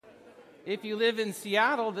If you live in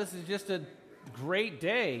Seattle, this is just a great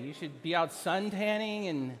day. You should be out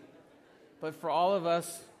suntanning, but for all of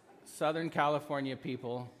us Southern California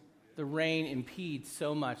people, the rain impedes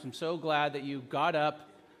so much. I'm so glad that you got up,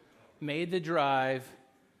 made the drive,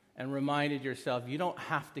 and reminded yourself you don't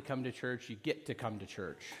have to come to church, you get to come to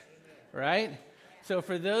church, right? So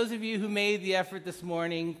for those of you who made the effort this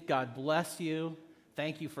morning, God bless you.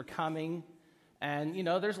 Thank you for coming. And,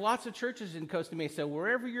 there's lots of churches in Costa Mesa.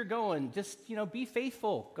 Wherever you're going, just, be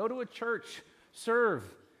faithful. Go to a church, serve,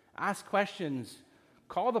 ask questions,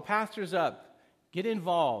 call the pastors up, get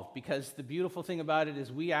involved, because the beautiful thing about it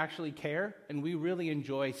is we actually care and we really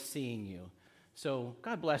enjoy seeing you. So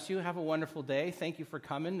God bless you. Have a wonderful day. Thank you for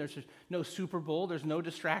coming. There's no Super Bowl. There's no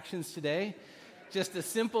distractions today. Just a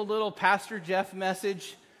simple little Pastor Jeff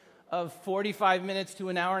message of 45 minutes to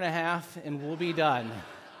an hour and a half, and we'll be done.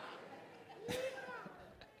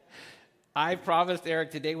 I promised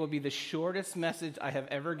Eric today will be the shortest message I have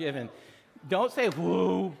ever given. Don't say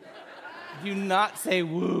woo. Do not say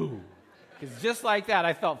woo. Because just like that,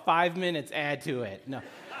 I felt 5 minutes add to it. No.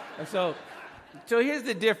 And so here's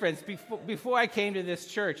the difference. Before I came to this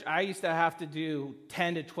church, I used to have to do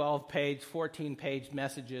 10 to 12 page, 14-page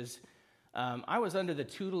messages. I was under the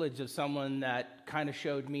tutelage of someone that kind of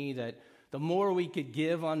showed me that the more we could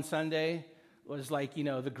give on Sunday was like,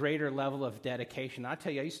 the greater level of dedication. I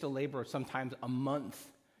tell you, I used to labor sometimes a month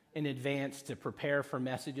in advance to prepare for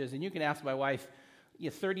messages. And you can ask my wife,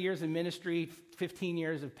 30 years of ministry, 15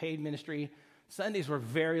 years of paid ministry, Sundays were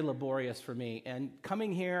very laborious for me. And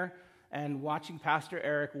coming here and watching Pastor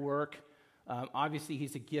Eric work, obviously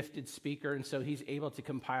he's a gifted speaker, and so he's able to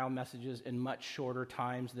compile messages in much shorter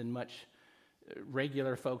times than much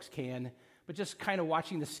regular folks can. But just kind of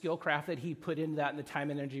watching the skill craft that he put into that and the time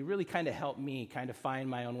and energy really kind of helped me kind of find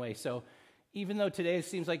my own way. So even though today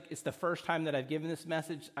seems like it's the first time that I've given this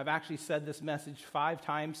message, I've actually said this message 5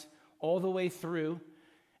 times all the way through.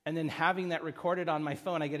 And then having that recorded on my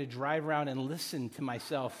phone, I get to drive around and listen to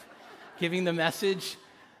myself giving the message.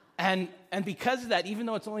 And because of that, even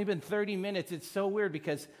though it's only been 30 minutes, it's so weird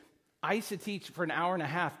because I used to teach for an hour and a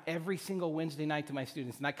half every single Wednesday night to my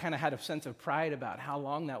students, and I kind of had a sense of pride about how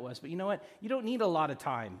long that was. But you know what? You don't need a lot of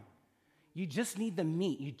time. You just need the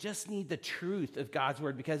meat. You just need the truth of God's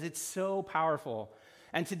word because it's so powerful.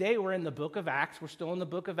 And today we're in the book of Acts. We're still in the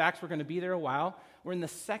book of Acts. We're going to be there a while. We're in the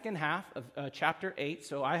second half of chapter 8.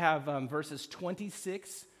 So I have verses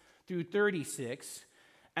 26 through 36.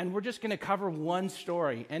 And we're just going to cover one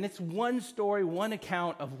story. And it's one story, one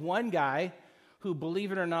account of one guy who,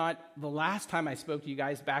 believe it or not, the last time I spoke to you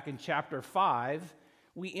guys back in chapter 5,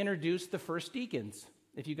 we introduced the first deacons.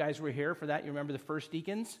 If you guys were here for that, you remember the first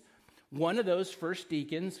deacons? One of those first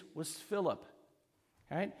deacons was Phillip,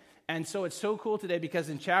 right? And so it's so cool today because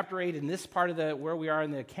in chapter 8, in this part of where we are in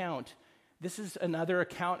the account, this is another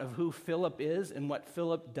account of who Phillip is and what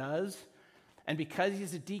Phillip does. And because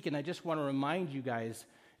he's a deacon, I just want to remind you guys,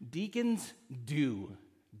 deacons do.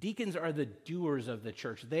 Deacons are the doers of the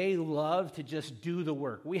church. They love to just do the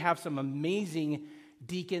work. We have some amazing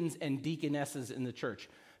deacons and deaconesses in the church.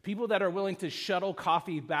 People that are willing to shuttle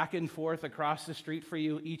coffee back and forth across the street for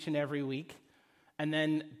you each and every week. And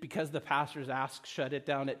then because the pastors ask, shut it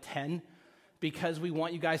down at 10. Because we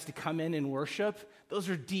want you guys to come in and worship. Those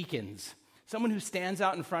are deacons. Someone who stands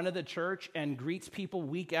out in front of the church and greets people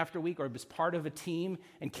week after week or is part of a team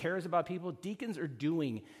and cares about people, deacons are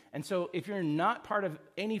doing. And so if you're not part of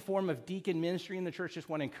any form of deacon ministry in the church, just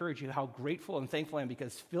want to encourage you how grateful and thankful I am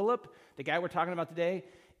because Phillip, the guy we're talking about today,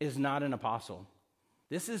 is not an apostle.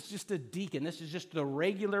 This is just a deacon. This is just the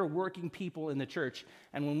regular working people in the church.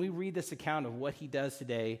 And when we read this account of what he does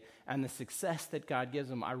today and the success that God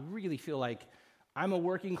gives him, I really feel like I'm a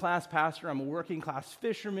working class pastor. I'm a working class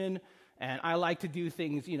fisherman. And I like to do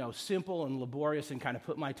things, simple and laborious and kind of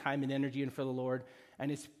put my time and energy in for the Lord.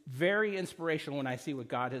 And it's very inspirational when I see what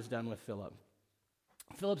God has done with Phillip.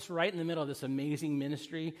 Phillip's right in the middle of this amazing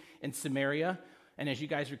ministry in Samaria. And as you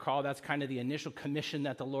guys recall, that's kind of the initial commission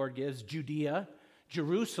that the Lord gives. Judea,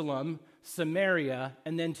 Jerusalem, Samaria,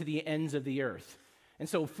 and then to the ends of the earth. And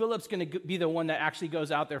so Philip's going to be the one that actually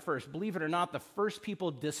goes out there first. Believe it or not, the first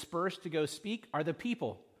people dispersed to go speak are the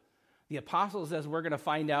people. The apostles, as we're going to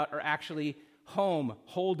find out, are actually home,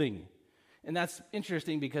 holding. And that's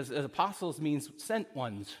interesting because apostles means sent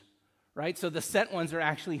ones, right? So the sent ones are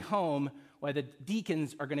actually home while the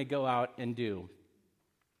deacons are going to go out and do.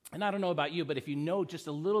 And I don't know about you, but if you know just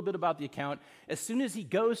a little bit about the account, as soon as he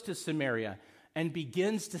goes to Samaria and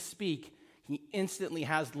begins to speak, he instantly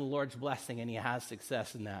has the Lord's blessing and he has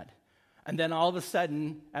success in that. And then all of a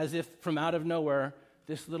sudden, as if from out of nowhere,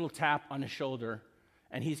 this little tap on his shoulder,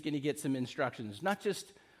 and he's going to get some instructions, not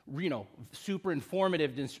just super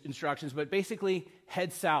informative instructions, but basically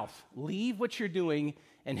head south. Leave what you're doing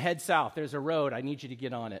and head south. There's a road. I need you to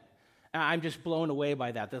get on it. I'm just blown away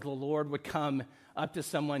by that the Lord would come up to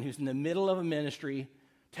someone who's in the middle of a ministry,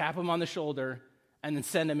 tap him on the shoulder, and then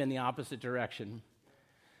send him in the opposite direction.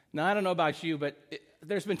 Now, I don't know about you, but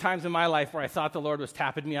there's been times in my life where I thought the Lord was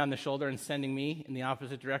tapping me on the shoulder and sending me in the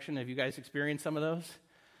opposite direction. Have you guys experienced some of those?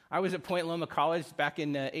 I was at Point Loma College back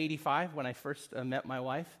in '85 when I first met my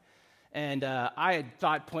wife, and I had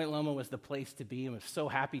thought Point Loma was the place to be and was so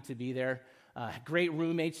happy to be there. Great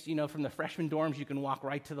roommates, from the freshman dorms, you can walk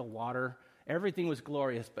right to the water. Everything was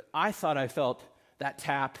glorious, but I thought I felt that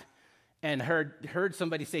tap and heard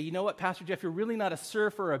somebody say, you know what, Pastor Jeff, you're really not a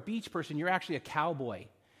surfer or a beach person, you're actually a cowboy.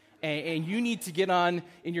 And you need to get on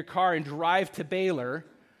in your car and drive to Baylor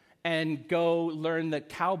and go learn the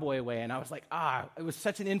cowboy way. And I was like, it was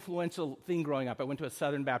such an influential thing growing up. I went to a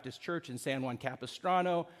Southern Baptist church in San Juan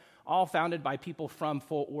Capistrano, all founded by people from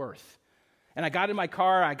Fort Worth. And I got in my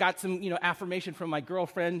car, I got some, affirmation from my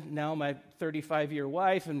girlfriend, now my 35-year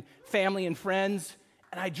wife, and family and friends,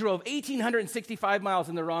 and I drove 1,865 miles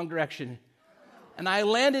in the wrong direction. And I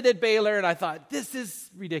landed at Baylor, and I thought, this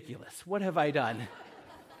is ridiculous. What have I done?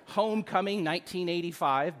 Homecoming,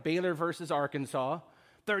 1985, Baylor versus Arkansas,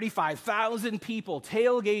 35,000 people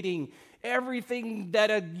tailgating, everything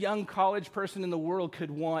that a young college person in the world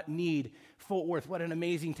could want, need. Fort Worth, what an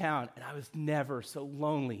amazing town. And I was never so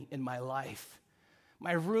lonely in my life.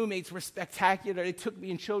 My roommates were spectacular. They took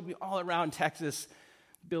me and showed me all around Texas,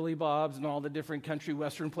 Billy Bob's and all the different country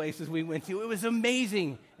western places we went to. It was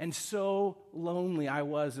amazing. And so lonely I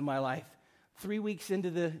was in my life. 3 weeks into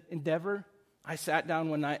the endeavor, I sat down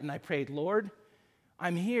one night and I prayed, Lord,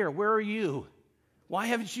 I'm here. Where are you? Why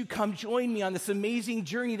haven't you come join me on this amazing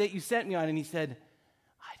journey that you sent me on? And he said,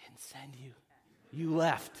 I didn't send you. You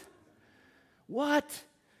left. What?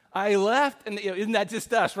 I left? And isn't that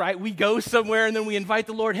just us, right? We go somewhere and then we invite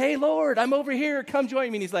the Lord, hey, Lord, I'm over here. Come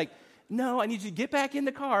join me. And he's like, no, I need you to get back in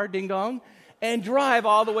the car, ding dong, and drive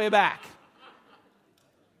all the way back.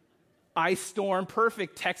 Ice storm,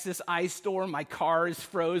 perfect Texas ice storm. My car is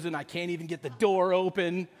frozen. I can't even get the door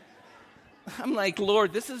open. I'm like,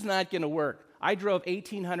 Lord, this is not going to work. I drove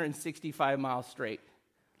 1,865 miles straight.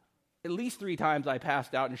 At least 3 times I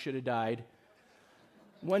passed out and should have died.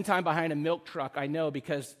 One time behind a milk truck, I know,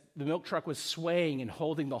 because the milk truck was swaying and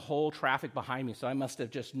holding the whole traffic behind me, so I must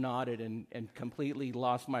have just nodded and completely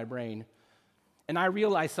lost my brain. And I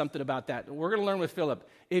realized something about that. We're going to learn with Phillip.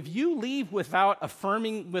 If you leave without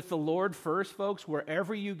affirming with the Lord first, folks,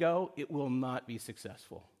 wherever you go, it will not be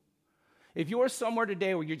successful. If you're somewhere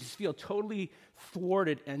today where you just feel totally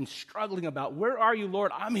thwarted and struggling about, where are you,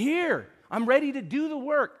 Lord? I'm here. I'm ready to do the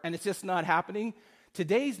work, and it's just not happening.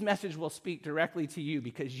 Today's message will speak directly to you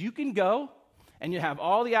because you can go and you have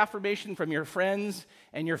all the affirmation from your friends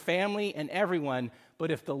and your family and everyone, but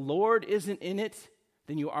if the Lord isn't in it,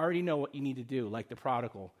 then you already know what you need to do. Like the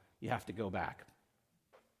prodigal, you have to go back.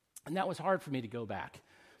 And that was hard for me to go back.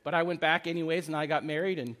 But I went back anyways, and I got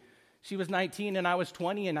married, and she was 19 and I was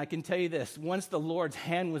 20, and I can tell you this, once the Lord's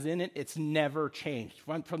hand was in it, it's never changed.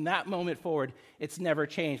 From that moment forward, it's never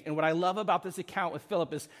changed. And what I love about this account with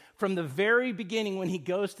Phillip is from the very beginning when he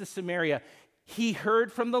goes to Samaria, he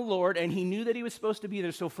heard from the Lord and he knew that he was supposed to be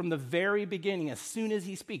there. So from the very beginning, as soon as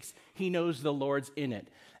he speaks, he knows the Lord's in it.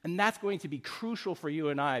 And that's going to be crucial for you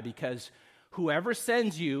and I because whoever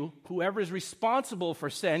sends you, whoever is responsible for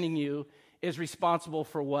sending you, is responsible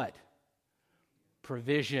for what?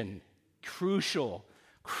 Provision. Crucial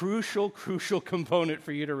component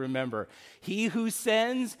for you to remember. He who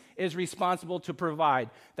sends is responsible to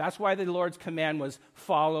provide. That's why the Lord's command was,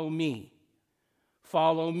 follow me.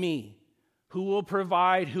 Follow me. Who will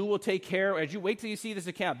provide? Who will take care? As you wait till you see this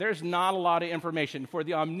account, there's not a lot of information for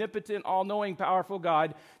the omnipotent, all-knowing, powerful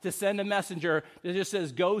God to send a messenger that just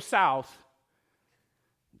says, go south.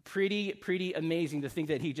 Pretty amazing to think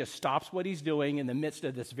that he just stops what he's doing in the midst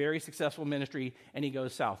of this very successful ministry and he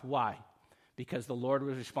goes south. Why? Because the Lord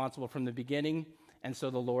was responsible from the beginning, and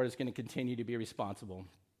so the Lord is going to continue to be responsible.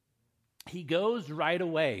 He goes right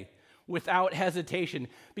away without hesitation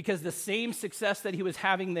because the same success that he was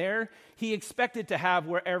having there, he expected to have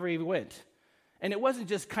wherever he went. And it wasn't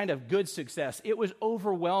just kind of good success, it was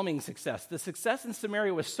overwhelming success. The success in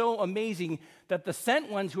Samaria was so amazing that the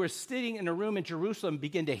sent ones who were sitting in a room in Jerusalem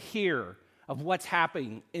began to hear of what's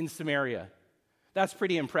happening in Samaria. That's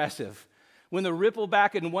pretty impressive. When the ripple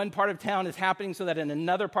back in one part of town is happening so that in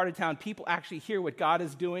another part of town, people actually hear what God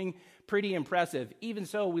is doing, pretty impressive. Even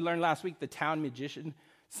so, we learned last week the town magician,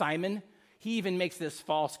 Simon, he even makes this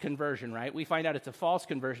false conversion, right? We find out it's a false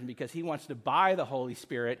conversion because he wants to buy the Holy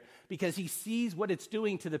Spirit because he sees what it's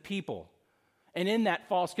doing to the people. And in that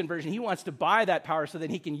false conversion, he wants to buy that power so that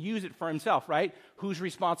he can use it for himself, right? Who's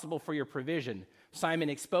responsible for your provision? Simon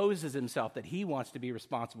exposes himself that he wants to be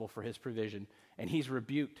responsible for his provision, and he's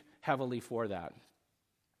rebuked heavily for that.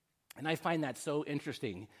 And I find that so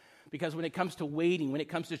interesting because when it comes to waiting, when it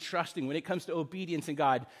comes to trusting, when it comes to obedience in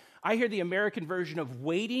God, I hear the American version of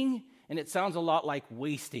waiting, and it sounds a lot like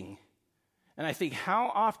wasting. And I think,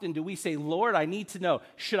 how often do we say, Lord, I need to know,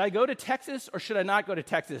 should I go to Texas or should I not go to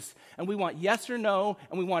Texas? And we want yes or no,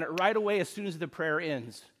 and we want it right away as soon as the prayer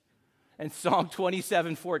ends. And Psalm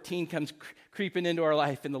 27:14 comes creeping into our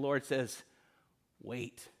life, and the Lord says,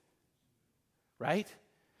 wait, right?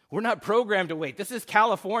 We're not programmed to wait. This is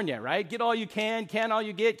California, right? Get all you can all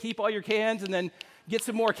you get, keep all your cans, and then get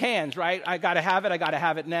some more cans, right? I got to have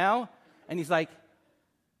it now. And he's like,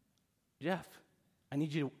 Jeff, I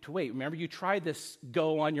need you to wait. Remember, you tried this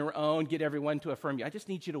go on your own, get everyone to affirm you. I just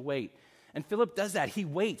need you to wait. And Philip does that. He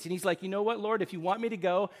waits, and he's like, you know what, Lord, if you want me to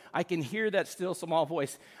go, I can hear that still small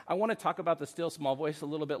voice. I want to talk about the still small voice a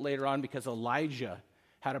little bit later on because Elijah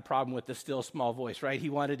had a problem with the still small voice, right? He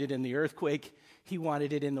wanted it in the earthquake. He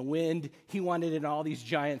wanted it in the wind. He wanted it in all these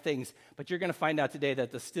giant things. But you're going to find out today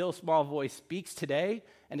that the still small voice speaks today,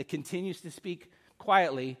 and it continues to speak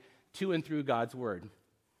quietly to and through God's word.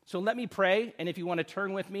 So let me pray, and if you want to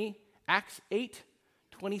turn with me, Acts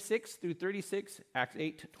 8:26 through 36, Acts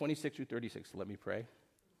 8:26 through 36. Let me pray.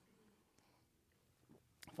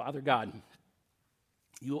 Father God,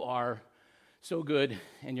 you are so good,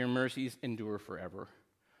 and your mercies endure forever.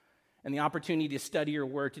 And the opportunity to study your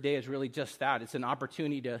word today is really just that. It's an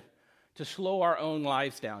opportunity to slow our own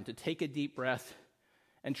lives down, to take a deep breath,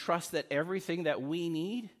 and trust that everything that we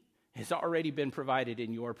need has already been provided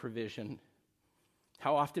in your provision.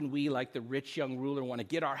 How often we, like the rich young ruler, want to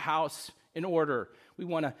get our house in order. We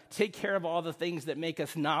want to take care of all the things that make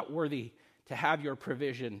us not worthy to have your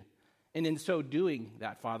provision. And in so doing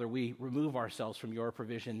that, Father, we remove ourselves from your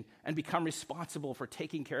provision and become responsible for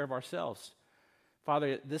taking care of ourselves.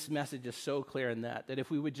 Father, this message is so clear in that if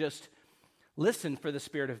we would just listen for the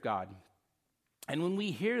Spirit of God, and when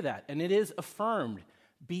we hear that, and it is affirmed,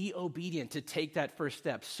 be obedient to take that first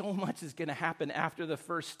step. So much is going to happen after the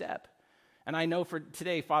first step. And I know for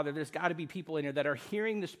today, Father, there's got to be people in here that are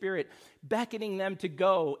hearing the Spirit, beckoning them to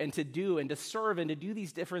go and to do and to serve and to do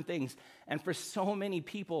these different things. And for so many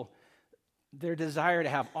people, their desire to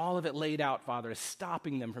have all of it laid out, Father, is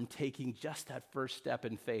stopping them from taking just that first step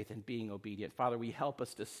in faith and being obedient. Father, we help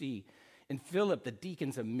us to see in Phillip, the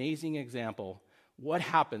deacon's amazing example, what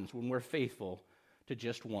happens when we're faithful to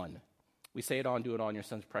just one. We say it all and do it all in your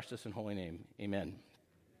Son's precious and holy name. Amen.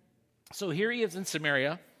 So here he is in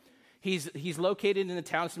Samaria. He's located in the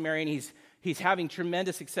town of Samaria, and he's having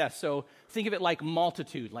tremendous success. So think of it like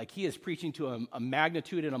multitude, like he is preaching to a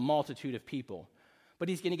magnitude and a multitude of people. But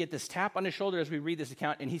he's going to get this tap on his shoulder as we read this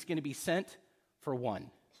account, and he's going to be sent for one.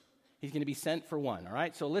 He's going to be sent for one, all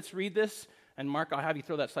right? So let's read this, and Mark, I'll have you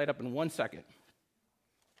throw that slide up in 1 second.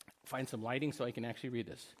 Find some lighting so I can actually read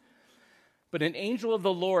this. But an angel of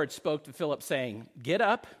the Lord spoke to Philip, saying, "Get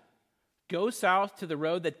up, go south to the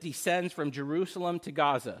road that descends from Jerusalem to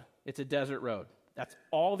Gaza." It's a desert road. That's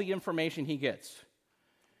all the information he gets.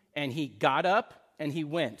 And he got up and he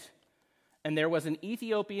went. And there was an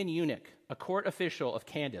Ethiopian eunuch, a court official of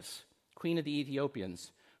Candace, queen of the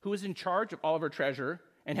Ethiopians, who was in charge of all of her treasure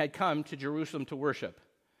and had come to Jerusalem to worship.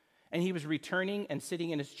 And he was returning and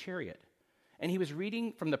sitting in his chariot. And he was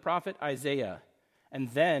reading from the prophet Isaiah. And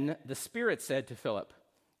then the Spirit said to Philip,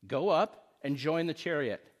 "Go up and join the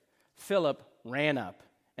chariot." Philip ran up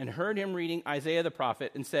and heard him reading Isaiah the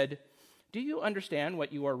prophet and said, "Do you understand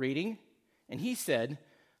what you are reading?" And he said,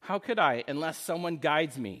 "How could I unless someone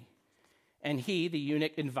guides me?" And he, the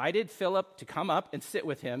eunuch, invited Philip to come up and sit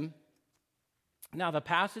with him. Now the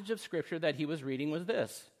passage of scripture that he was reading was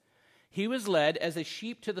this: "He was led as a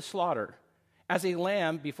sheep to the slaughter, as a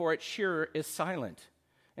lamb before its shearer is silent,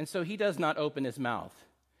 and so he does not open his mouth.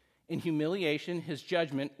 In humiliation his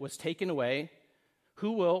judgment was taken away.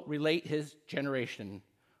 Who will relate his generation?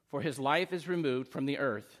 For his life is removed from the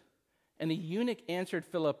earth." And the eunuch answered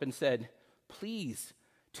Philip and said, "Please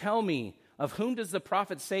tell me, of whom does the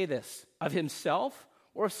prophet say this? Of himself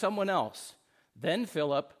or of someone else?" Then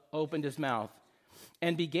Philip opened his mouth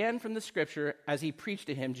and began from the scripture as he preached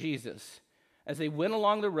to him Jesus. As they went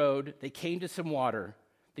along the road, they came to some water.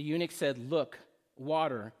 The eunuch said, "Look,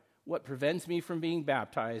 water, what prevents me from being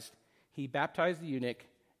baptized?" He baptized the eunuch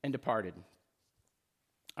and departed.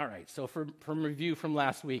 All right, so from review from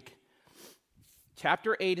last week,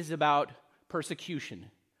 chapter 8 is about persecution.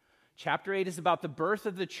 Chapter 8 is about the birth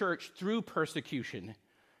of the church through persecution.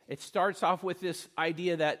 It starts off with this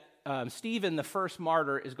idea that Stephen, the first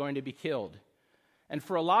martyr, is going to be killed. And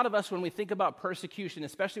for a lot of us, when we think about persecution,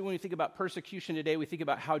 especially when we think about persecution today, we think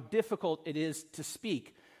about how difficult it is to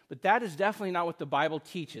speak. But that is definitely not what the Bible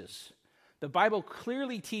teaches. The Bible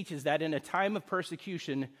clearly teaches that in a time of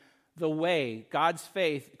persecution, the way, God's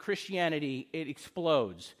faith, Christianity, it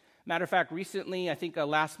explodes. Matter of fact, recently, I think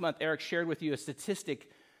last month, Eric shared with you a statistic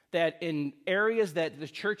that in areas that the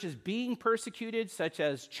church is being persecuted, such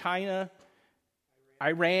as China,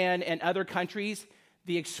 Iran, and other countries,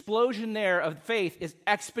 the explosion there of faith is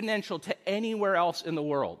exponential to anywhere else in the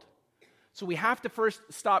world. So we have to first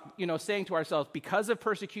stop, saying to ourselves, because of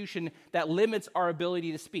persecution, that limits our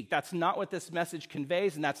ability to speak. That's not what this message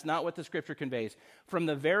conveys, and that's not what the Scripture conveys. From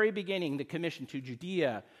the very beginning, the commission to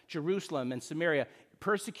Judea, Jerusalem, and Samaria,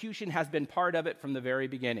 persecution has been part of it from the very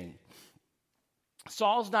beginning.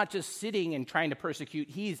 Saul's not just sitting and trying to persecute,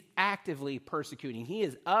 he's actively persecuting. He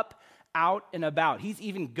is up, out, and about. He's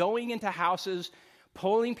even going into houses,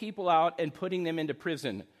 pulling people out, and putting them into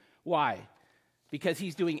prison. Why? Because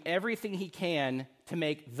he's doing everything he can to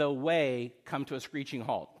make the way come to a screeching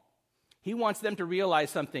halt. He wants them to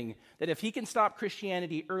realize something, that if he can stop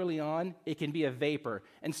Christianity early on, it can be a vapor.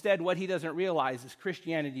 Instead, what he doesn't realize is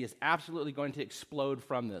Christianity is absolutely going to explode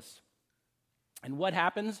from this. And what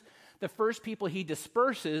happens? The first people he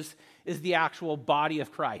disperses is the actual body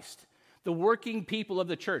of Christ, the working people of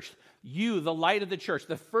the church. You, the light of the church.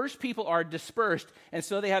 The first people are dispersed, and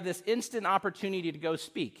so they have this instant opportunity to go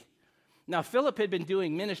speak. Now, Phillip had been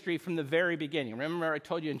doing ministry from the very beginning. Remember I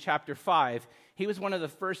told you in chapter 5, he was one of the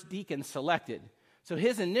first deacons selected. So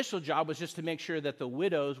his initial job was just to make sure that the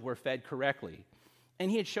widows were fed correctly. And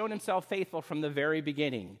he had shown himself faithful from the very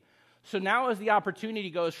beginning. So now as the opportunity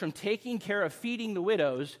goes from taking care of feeding the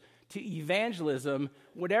widows to evangelism,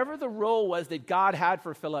 whatever the role was that God had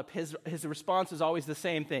for Philip, his response is always the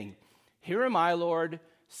same thing. Here am I, Lord,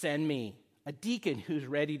 send me. A deacon who's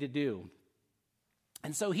ready to do.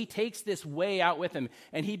 And so he takes this way out with him,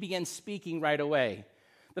 and he begins speaking right away.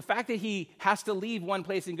 The fact that he has to leave one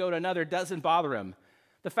place and go to another doesn't bother him.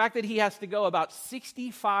 The fact that he has to go about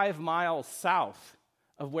 65 miles south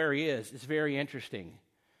of where he is very interesting.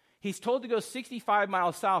 He's told to go 65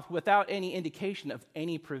 miles south without any indication of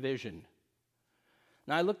any provision.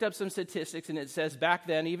 Now, I looked up some statistics, and it says back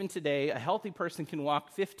then, even today, a healthy person can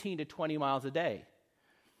walk 15 to 20 miles a day.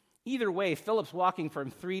 Either way, Philip's walking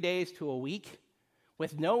from 3 days to a week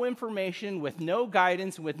with no information, with no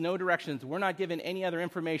guidance, with no directions. We're not given any other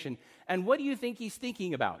information. And what do you think he's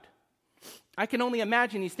thinking about? I can only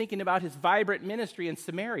imagine he's thinking about his vibrant ministry in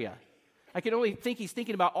Samaria. I can only think he's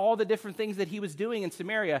thinking about all the different things that he was doing in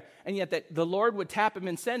Samaria, and yet that the Lord would tap him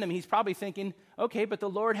and send him. He's probably thinking, okay, but the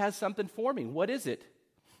Lord has something for me. What is it?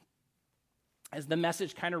 As the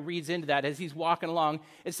message kind of reads into that, as he's walking along,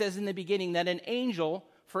 it says in the beginning that an angel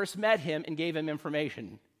first met him and gave him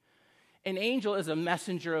information. An angel is a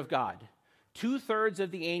messenger of God. 2/3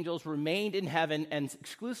 of the angels remained in heaven, and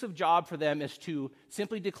exclusive job for them is to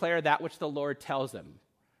simply declare that which the Lord tells them,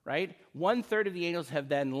 right? 1/3 of the angels have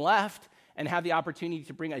then left and have the opportunity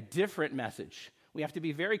to bring a different message. We have to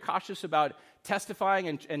be very cautious about testifying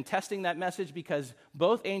and testing that message because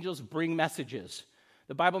both angels bring messages.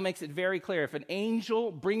 The Bible makes it very clear. If an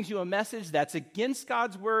angel brings you a message that's against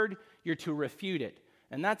God's word, you're to refute it.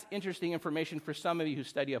 And that's interesting information for some of you who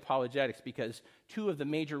study apologetics because 2 of the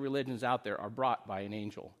major religions out there are brought by an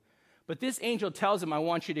angel. But this angel tells him, I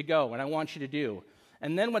want you to go and I want you to do.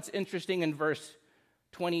 And then what's interesting in verse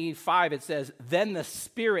 25, it says, then the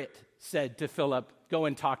Spirit said to Philip, go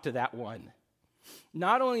and talk to that one.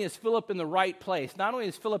 Not only is Philip in the right place, not only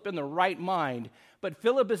is Philip in the right mind, but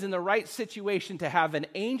Philip is in the right situation to have an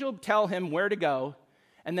angel tell him where to go,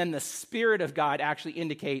 and then the Spirit of God actually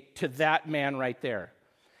indicate to that man right there.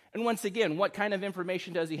 And once again, what kind of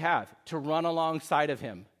information does he have? To run alongside of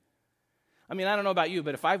him. I mean, I don't know about you,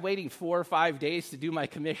 but if I'm waiting 4 or 5 days to do my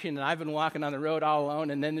commission and I've been walking on the road all alone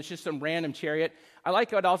and then it's just some random chariot, I like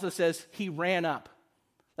how it also says he ran up.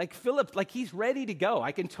 Like Philip, like he's ready to go.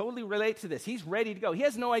 I can totally relate to this. He's ready to go. He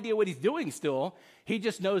has no idea what he's doing still. He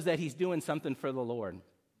just knows that he's doing something for the Lord.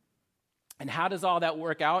 And how does all that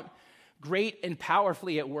work out? Great and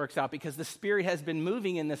powerfully it works out because the Spirit has been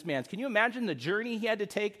moving in this man. Can you imagine the journey he had to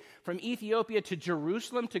take from Ethiopia to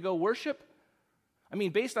Jerusalem to go worship? I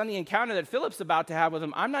mean, based on the encounter that Philip's about to have with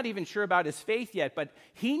him, I'm not even sure about his faith yet, but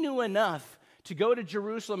he knew enough to go to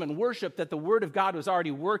Jerusalem and worship that the Word of God was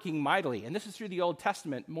already working mightily. And this is through the Old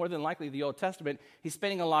Testament, more than likely the Old Testament. He's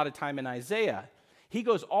spending a lot of time in Isaiah. He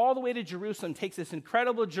goes all the way to Jerusalem, takes this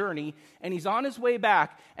incredible journey, and he's on his way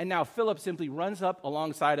back, and now Philip simply runs up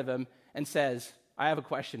alongside of him and says, I have a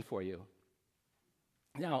question for you.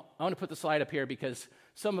 Now, I want to put the slide up here because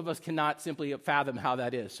some of us cannot simply fathom how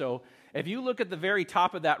that is. So if you look at the very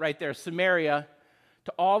top of that right there, Samaria,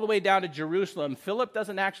 to all the way down to Jerusalem, Philip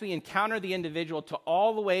doesn't actually encounter the individual to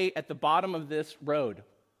all the way at the bottom of this road.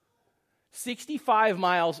 65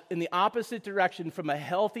 miles in the opposite direction from a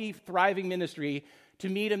healthy, thriving ministry to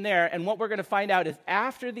meet him there. And what we're going to find out is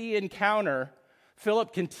after the encounter,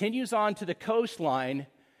 Philip continues on to the coastline.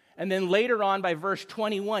 And then later on by verse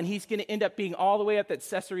 21, he's going to end up being all the way up at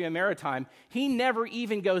Caesarea Maritime. He never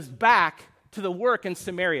even goes back to the work in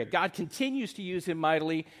Samaria. God continues to use him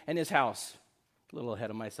mightily in his house. A little ahead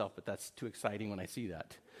of myself, but that's too exciting when I see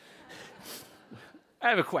that. I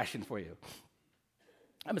have a question for you.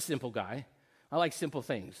 I'm a simple guy. I like simple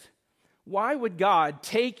things. Why would God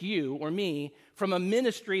take you or me from a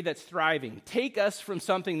ministry that's thriving, take us from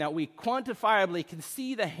something that we quantifiably can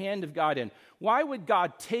see the hand of God in? Why would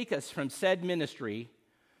God take us from said ministry,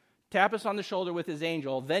 tap us on the shoulder with his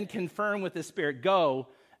angel, then confirm with his Spirit, go,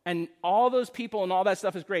 and all those people and all that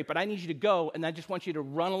stuff is great, but I need you to go, and I just want you to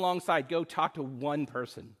run alongside, go talk to one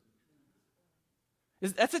person.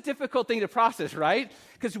 That's a difficult thing to process, right?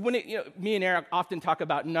 Because when me and Eric often talk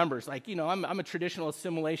about numbers. Like, I'm a traditional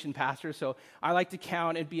assimilation pastor, so I like to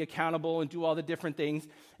count and be accountable and do all the different things.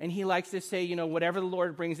 And he likes to say, whatever the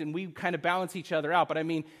Lord brings, and we kind of balance each other out. But I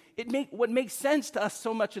mean, what makes sense to us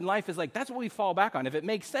so much in life is like, that's what we fall back on. If it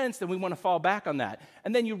makes sense, then we want to fall back on that.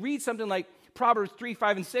 And then you read something like Proverbs 3,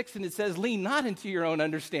 5, and 6, and it says, lean not into your own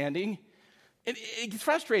understanding. It's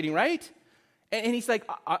frustrating, right? And he's like,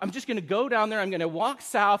 I'm just going to go down there. I'm going to walk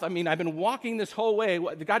south. I mean, I've been walking this whole way.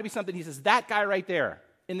 There's got to be something. He says, that guy right there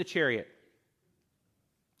in the chariot.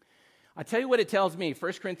 I'll tell you what it tells me,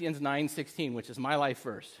 1 Corinthians 9:16, which is my life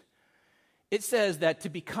verse. It says that to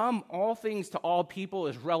become all things to all people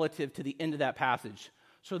is relative to the end of that passage,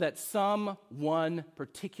 so that some one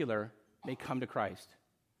particular may come to Christ.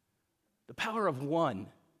 The power of one.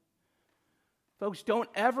 Folks, don't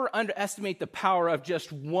ever underestimate the power of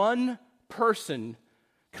just one person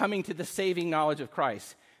coming to the saving knowledge of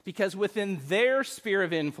Christ. Because within their sphere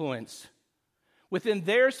of influence,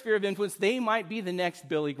 they might be the next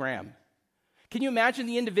Billy Graham. Can you imagine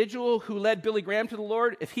the individual who led Billy Graham to the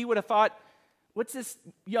Lord if he would have thought, what's this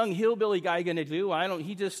young hillbilly guy going to do?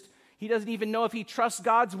 He doesn't even know if he trusts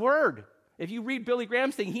God's word. If you read Billy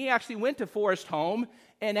Graham's thing, he actually went to Forest Home,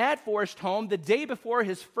 and at Forest Home, the day before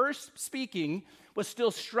his first speaking, was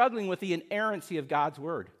still struggling with the inerrancy of God's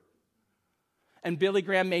word. And Billy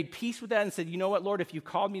Graham made peace with that and said, you know what, Lord, if you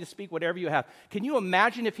called me to speak, whatever you have. Can you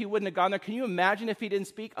imagine if he wouldn't have gone there? Can you imagine if he didn't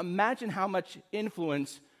speak? Imagine how much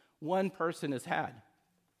influence one person has had.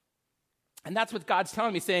 And that's what God's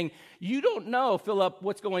telling me, saying, you don't know, Philip,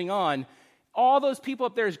 what's going on. All those people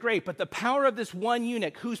up there is great, but the power of this one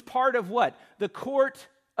eunuch, who's part of what? The court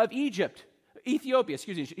of Ethiopia,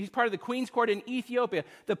 he's part of the queen's court in Ethiopia.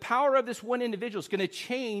 The power of this one individual is going to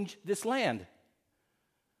change this land.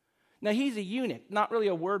 Now, he's a eunuch, not really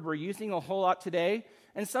a word we're using a whole lot today,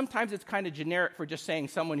 and sometimes it's kind of generic for just saying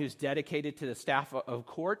someone who's dedicated to the staff of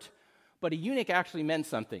court, but a eunuch actually meant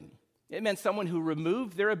something. It meant someone who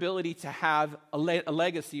removed their ability to have a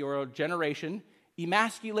legacy or a generation,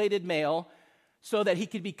 emasculated male, so that he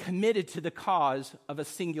could be committed to the cause of a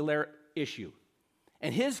singular issue.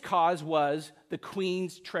 And his cause was the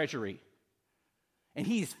queen's treasury. And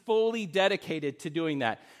he's fully dedicated to doing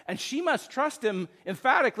that. And she must trust him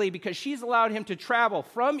emphatically because she's allowed him to travel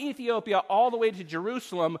from Ethiopia all the way to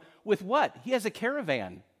Jerusalem with what? He has a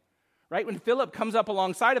caravan, right? When Philip comes up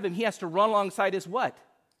alongside of him, he has to run alongside his what?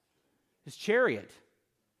 His chariot.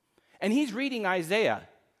 And he's reading Isaiah.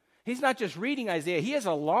 He's not just reading Isaiah. He has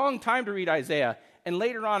a long time to read Isaiah. And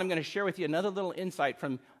later on, I'm going to share with you another little insight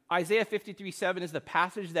from Isaiah 53:7 is the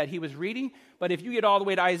passage that he was reading, but if you get all the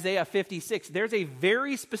way to Isaiah 56, there's a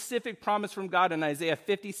very specific promise from God in Isaiah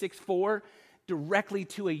 56:4 directly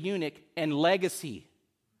to a eunuch and legacy.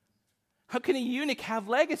 How can a eunuch have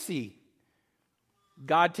legacy?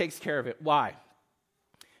 God takes care of it. Why?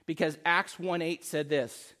 Because Acts 1:8 said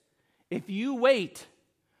this, if you wait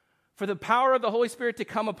for the power of the Holy Spirit to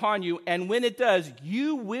come upon you, and when it does,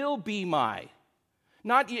 you will be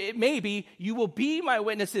not it may be, you will be my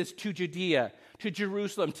witnesses to Judea, to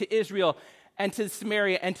Jerusalem, to Israel, and to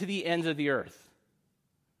Samaria, and to the ends of the earth.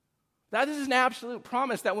 That is an absolute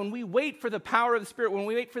promise that when we wait for the power of the Spirit, when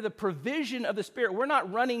we wait for the provision of the Spirit, we're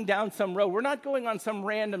not running down some road. We're not going on some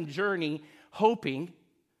random journey hoping.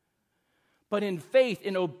 But in faith,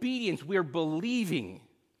 in obedience, we're believing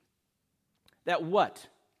that what?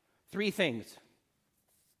 3 things.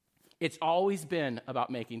 It's always been about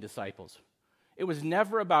making disciples. It was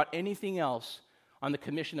never about anything else on the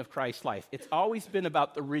commission of Christ's life. It's always been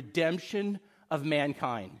about the redemption of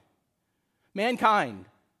mankind. Mankind.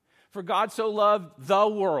 For God so loved the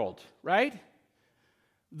world, right?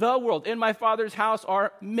 The world. In my Father's house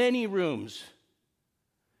are many rooms.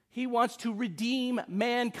 He wants to redeem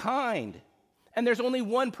mankind. And there's only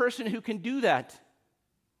one person who can do that.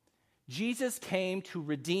 Jesus came to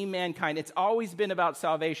redeem mankind. It's always been about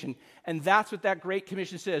salvation. And that's what that Great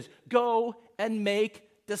Commission says. Go and make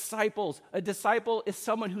disciples. A disciple is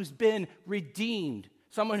someone who's been redeemed.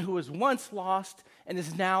 Someone who was once lost and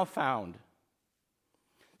is now found.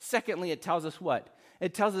 Secondly, it tells us what?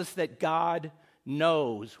 It tells us that God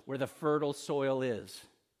knows where the fertile soil is.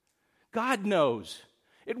 God knows.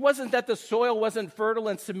 It wasn't that the soil wasn't fertile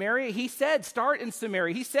in Samaria. He said, start in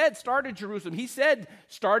Samaria. He said, start in Jerusalem. He said,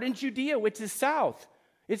 start in Judea, which is south.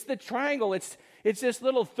 It's the triangle. It's this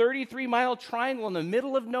little 33-mile triangle in the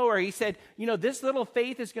middle of nowhere. He said, this little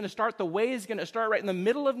faith is going to start, the way is going to start right in the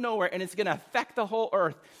middle of nowhere, and it's going to affect the whole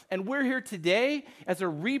earth. And we're here today as a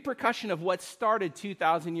repercussion of what started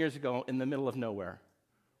 2,000 years ago in the middle of nowhere,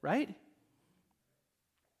 right?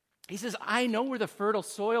 He says, I know where the fertile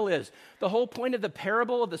soil is. The whole point of the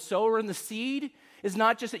parable of the sower and the seed is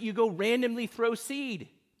not just that you go randomly throw seed.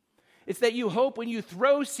 It's that you hope when you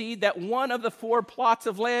throw seed that one of the 4 plots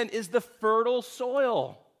of land is the fertile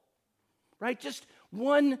soil, right? Just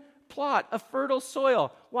one plot of fertile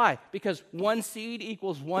soil. Why? Because one seed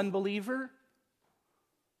equals one believer?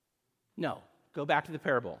 No. Go back to the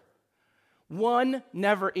parable. One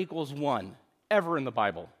never equals one, ever in the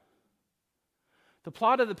Bible. The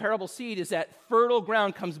plot of the parable seed is that fertile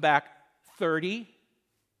ground comes back 30,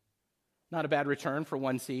 not a bad return for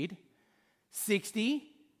one seed, 60,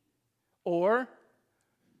 or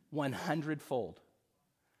 100-fold.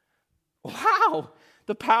 Wow!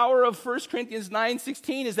 The power of 1 Corinthians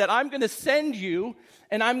 9:16 is that I'm going to send you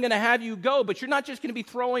and I'm going to have you go, but you're not just going to be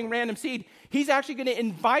throwing random seed. He's actually going to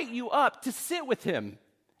invite you up to sit with him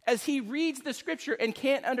as he reads the scripture and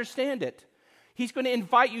can't understand it. He's going to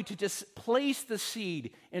invite you to just place the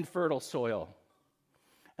seed in fertile soil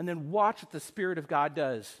and then watch what the Spirit of God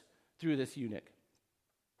does through this eunuch.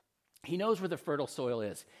 He knows where the fertile soil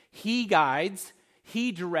is. He guides,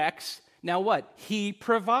 he directs. Now what? He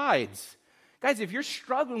provides. Guys, if you're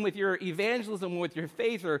struggling with your evangelism, with your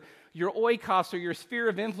faith, or your oikos, or your sphere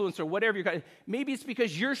of influence, or whatever, maybe it's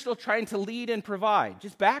because you're still trying to lead and provide.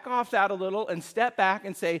 Just back off that a little and step back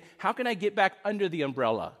and say, how can I get back under the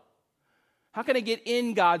umbrella? How can I get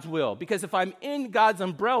in God's will? Because if I'm in God's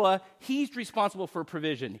umbrella, he's responsible for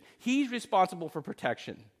provision. He's responsible for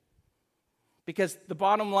protection. Because the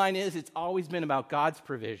bottom line is, it's always been about God's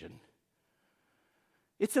provision.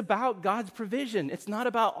 It's about God's provision. It's not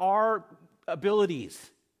about our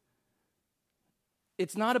abilities.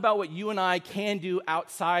 It's not about what you and I can do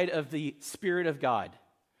outside of the Spirit of God.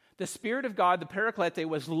 The Spirit of God, the Paraklete,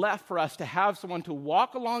 was left for us to have someone to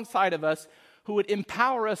walk alongside of us who would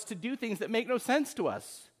empower us to do things that make no sense to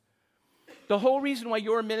us. The whole reason why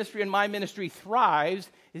your ministry and my ministry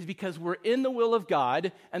thrives is because we're in the will of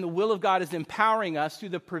God, and the will of God is empowering us through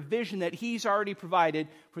the provision that he's already provided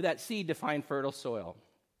for that seed to find fertile soil.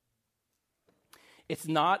 It's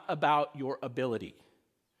not about your ability.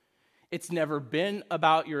 It's never been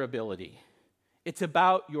about your ability. It's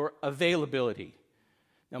about your availability.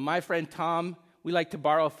 Now, my friend Tom, we like to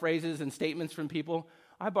borrow phrases and statements from people.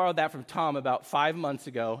 I borrowed that from Tom about 5 months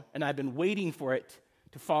ago, and I've been waiting for it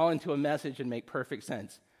to fall into a message and make perfect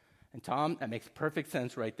sense. And Tom, that makes perfect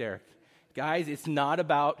sense right there. Guys, it's not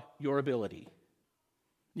about your ability.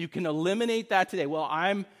 You can eliminate that today. Well,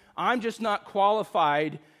 I'm just not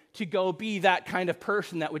qualified to go be that kind of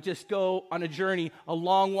person that would just go on a journey, a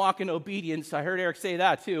long walk in obedience. I heard Eric say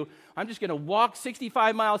that too. I'm just going to walk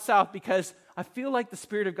 65 miles south because I feel like the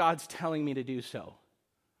Spirit of God's telling me to do so.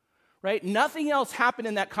 Right? Nothing else happened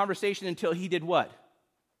in that conversation until he did what?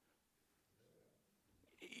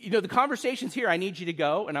 The conversation's here. I need you to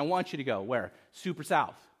go, and I want you to go. Where? Super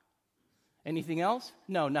south. Anything else?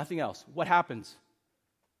 No, nothing else. What happens?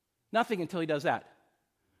 Nothing until he does that.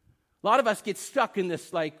 A lot of us get stuck in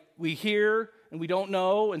this, like, we hear and we don't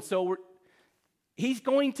know, and so he's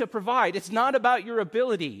going to provide. It's not about your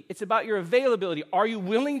ability. It's about your availability. Are you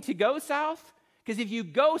willing to go south? Because if you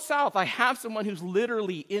go south, I have someone who's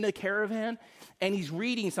literally in a caravan, and he's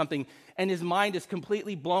reading something, and his mind is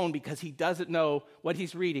completely blown because he doesn't know what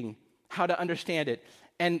he's reading, how to understand it.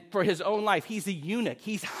 And for his own life, he's a eunuch.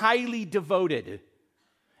 He's highly devoted.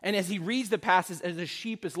 And as he reads the passage, as a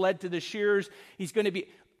sheep is led to the shears,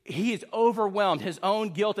 he is overwhelmed. His own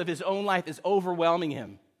guilt of his own life is overwhelming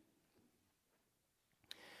him.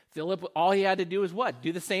 Philip, all he had to do was what?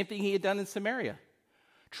 Do the same thing he had done in Samaria.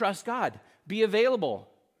 Trust God. Be available.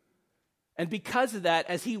 And because of that,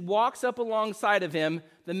 as he walks up alongside of him,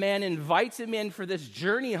 the man invites him in for this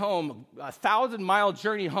journey home, a 1,000-mile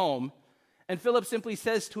journey home. And Philip simply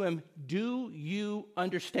says to him, do you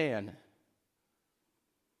understand?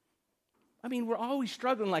 I mean, we're always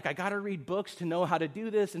struggling, like, I got to read books to know how to do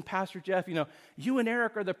this. And Pastor Jeff, you and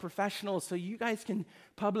Eric are the professionals, so you guys can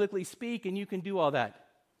publicly speak and you can do all that.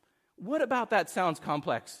 What about that sounds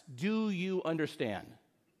complex? Do you understand?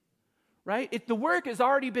 Right? The work has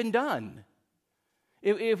already been done.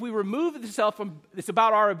 If we remove itself from, it's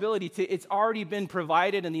about our ability to, it's already been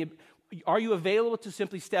provided, and are you available to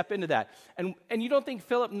simply step into that? And you don't think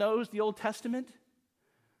Philip knows the Old Testament?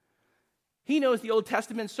 He knows the Old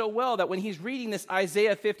Testament so well that when he's reading this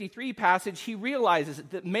Isaiah 53 passage, he realizes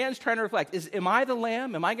that man's trying to reflect, am I the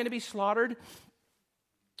lamb? Am I going to be slaughtered?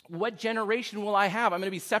 What generation will I have? I'm going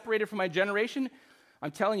to be separated from my generation? I'm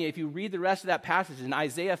telling you, if you read the rest of that passage in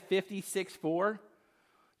Isaiah 56:4,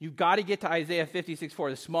 you've got to get to Isaiah 56:4.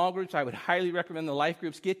 The small groups, I would highly recommend the life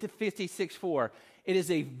groups, get to 56:4. It is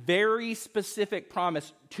a very specific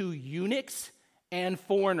promise to eunuchs and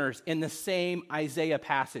foreigners in the same Isaiah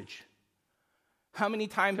passage. How many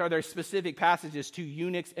times are there specific passages to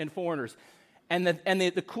eunuchs and foreigners? And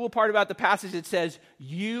the cool part about the passage, it says,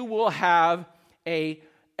 you will have a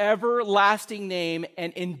everlasting name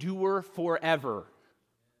and endure forever.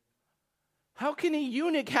 How can a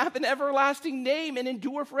eunuch have an everlasting name and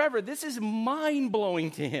endure forever? This is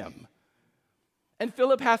mind-blowing to him. And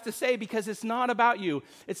Philip has to say, because it's not about you,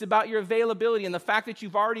 it's about your availability and the fact that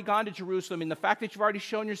you've already gone to Jerusalem and the fact that you've already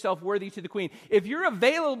shown yourself worthy to the queen. If you're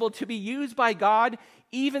available to be used by God,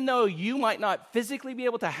 even though you might not physically be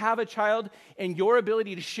able to have a child, and your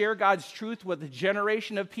ability to share God's truth with a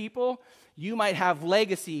generation of people, you might have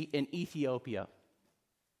legacy in Ethiopia.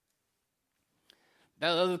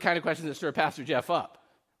 Those are the kind of questions that stir Pastor Jeff up,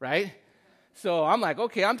 right? So I'm like,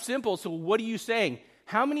 okay, I'm simple, so what are you saying?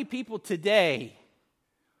 How many people today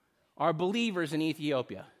are believers in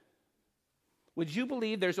Ethiopia? Would you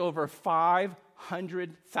believe there's over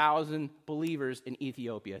 500,000 believers in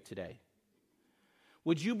Ethiopia today?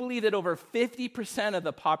 Would you believe that over 50% of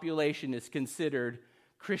the population is considered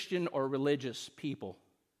Christian or religious people?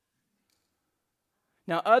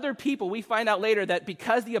 Now, other people, we find out later that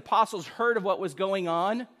because the apostles heard of what was going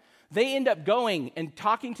on, they end up going and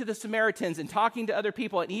talking to the Samaritans and talking to other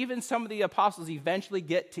people, and even some of the apostles eventually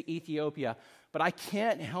get to Ethiopia. But I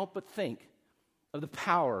can't help but think of the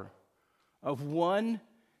power of one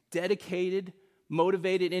dedicated,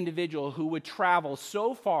 motivated individual who would travel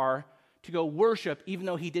so far to go worship even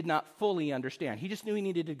though he did not fully understand. He just knew he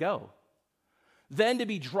needed to go. Then to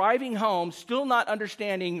be driving home, still not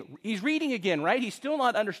understanding. He's reading again, right? He's still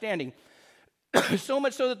not understanding. So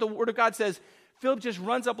much so that the Word of God says, Philip just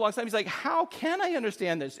runs up alongside him. He's like, how can I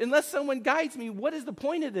understand this? Unless someone guides me, what is the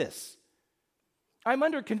point of this? I'm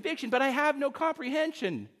under conviction, but I have no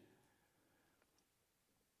comprehension.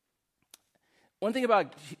 One thing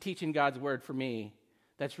about teaching God's Word for me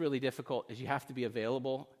that's really difficult is you have to be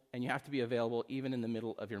available, and you have to be available even in the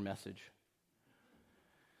middle of your message.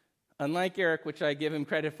 Unlike Eric, which I give him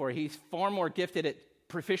credit for, he's far more gifted at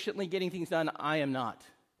proficiently getting things done. I am not.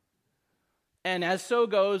 And as so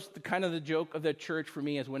goes, the joke of the church for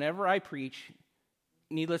me is whenever I preach,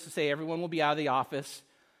 needless to say, everyone will be out of the office,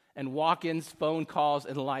 and walk-ins, phone calls,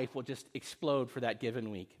 and life will just explode for that given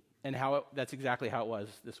week. And that's exactly how it was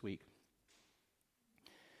this week.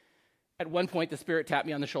 At one point, the Spirit tapped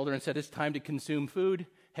me on the shoulder and said, it's time to consume food.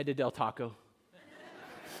 Head to Del Taco.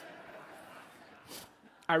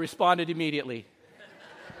 I responded immediately.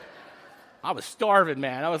 I was starving,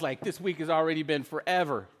 man. I was like, this week has already been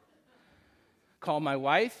forever. Called my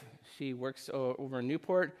wife. She works over in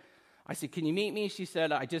Newport. I said, can you meet me? She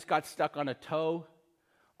said, I just got stuck on a tow.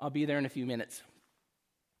 I'll be there in a few minutes.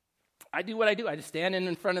 I do what I do. I just stand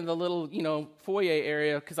in front of the little, foyer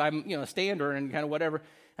area because I'm, a stander and kind of whatever.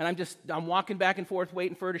 And I'm walking back and forth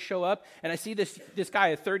waiting for her to show up. And I see this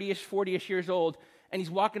guy, 30-ish, 40-ish years old, and he's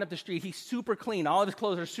walking up the street. He's super clean. All of his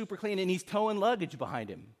clothes are super clean, and he's towing luggage behind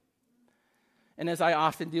him. And as I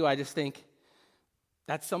often do, I just think,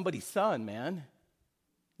 that's somebody's son, man.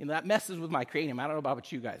 That messes with my cranium. I don't know about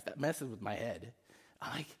you guys. That messes with my head.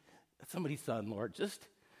 I'm like, that's somebody's son, Lord. Just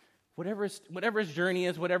whatever his journey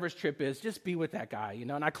is, whatever his trip is, just be with that guy,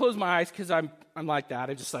 And I close my eyes because I'm like that.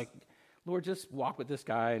 I'm just like, Lord, just walk with this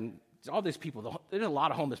guy. And all these people, there's a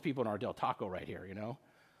lot of homeless people in our Del Taco right here,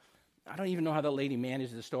 I don't even know how the lady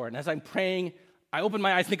manages the store. And as I'm praying, I open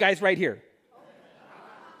my eyes, and the guy's right here.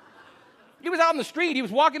 He was out on the street. He was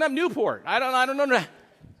walking up Newport. I don't know.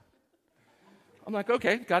 I'm I'm like,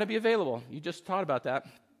 okay, got to be available. You just thought about that.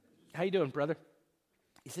 How you doing, brother?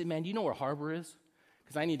 He said, man, do you know where Harbor is?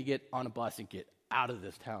 Because I need to get on a bus and get out of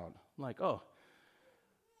this town. I'm like, oh,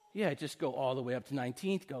 yeah, just go all the way up to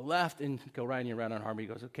 19th, go left, and go right around on Harbor. He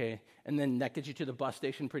goes, okay. And then that gets you to the bus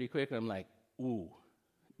station pretty quick. And I'm like, ooh,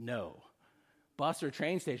 no. Bus or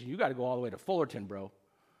train station, you got to go all the way to Fullerton, bro.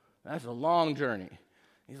 That's a long journey.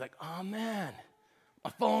 He's like, oh, man, my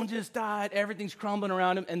phone just died. Everything's crumbling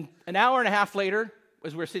around him. And an hour and a half later,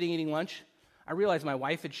 as we're sitting eating lunch, I realized my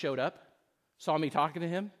wife had showed up, saw me talking to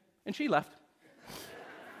him, and she left.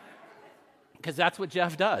 Because that's what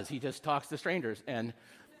Jeff does. He just talks to strangers. And,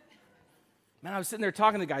 man, I was sitting there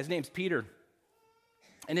talking to the guy. His name's Peter.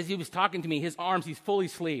 And as he was talking to me, his arms, he's fully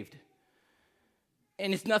sleeved.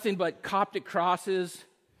 And it's nothing but Coptic crosses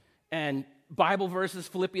and Bible verses,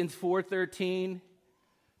 Philippians 4:13,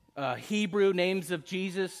 Hebrew names of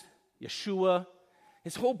Jesus, Yeshua.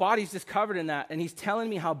 His whole body's just covered in that. And he's telling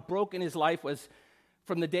me how broken his life was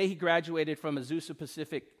from the day he graduated from Azusa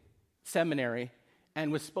Pacific Seminary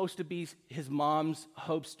and was supposed to be his mom's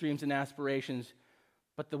hopes, dreams, and aspirations.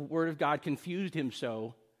 But the Word of God confused him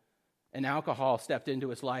so, and alcohol stepped into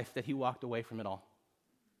his life that he walked away from it all.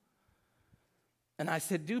 And I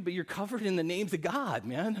said, dude, but you're covered in the names of God,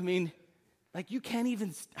 man. I mean, like you can't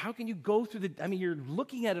even, how can you go through you're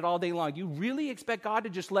looking at it all day long. Do you really expect God to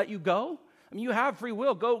just let you go? I mean, you have free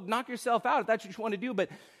will. Go knock yourself out if that's what you want to do. But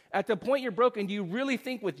at the point you're broken, do you really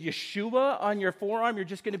think with Yeshua on your forearm, you're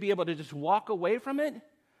just going to be able to just walk away from it?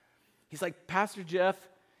 He's like, Pastor Jeff,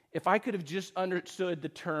 if I could have just understood the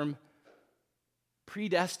term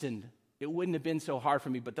predestined, it wouldn't have been so hard for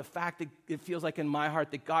me. But the fact that it feels like in my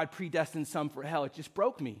heart that God predestined some for hell, it just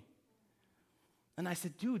broke me. And I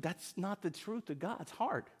said, dude, that's not the truth of God's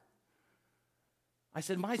heart. I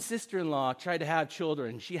said, my sister-in-law tried to have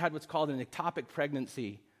children. She had what's called an ectopic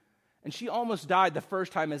pregnancy. And she almost died the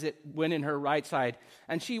first time as it went in her right side.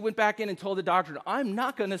 And she went back in and told the doctor, I'm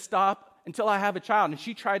not going to stop until I have a child. And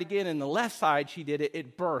she tried again, and the left side she did it,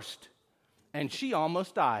 it burst. And she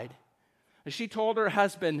almost died. And she told her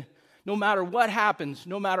husband, no matter what happens,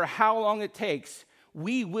 no matter how long it takes,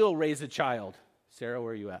 we will raise a child. Sarah,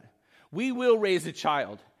 where are you at? We will raise a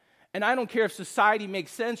child. And I don't care if society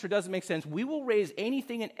makes sense or doesn't make sense. We will raise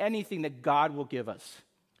anything and anything that God will give us.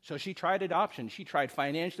 So she tried adoption. She tried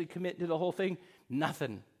financially committing to the whole thing.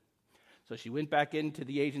 Nothing. So she went back into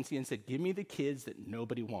the agency and said, give me the kids that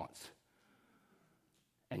nobody wants.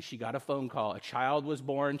 And she got a phone call. A child was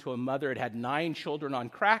born to a mother that had 9 children on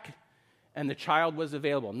crack, and the child was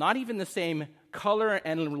available. Not even the same color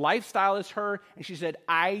and lifestyle as her. And she said,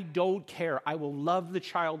 I don't care. I will love the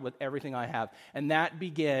child with everything I have. And that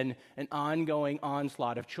began an ongoing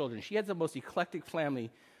onslaught of children. She had the most eclectic family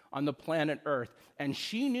on the planet Earth. And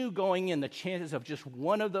she knew going in the chances of just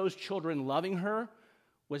one of those children loving her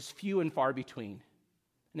was few and far between.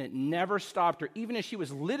 And it never stopped her, even as she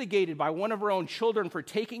was litigated by one of her own children for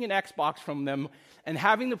taking an Xbox from them and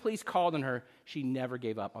having the police called on her. She never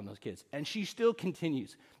gave up on those kids. And she still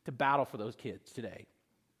continues to battle for those kids today.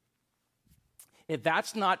 If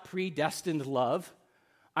that's not predestined love,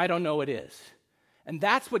 I don't know what is. And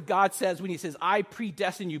that's what God says when he says, I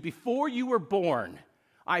predestined you. Before you were born,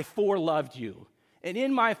 I foreloved you. And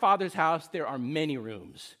in my Father's house, there are many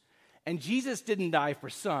rooms. And Jesus didn't die for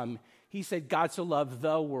some. He said, God so loved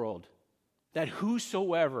the world that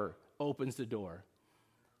whosoever opens the door.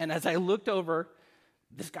 And as I looked over,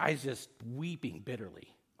 this guy's just weeping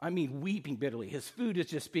bitterly. I mean, weeping bitterly. His food is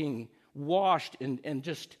just being washed and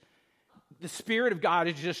just, the Spirit of God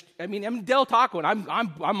is just, I'm Del Taco, and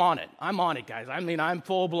I'm on it. I'm on it, guys. I'm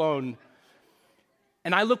full blown.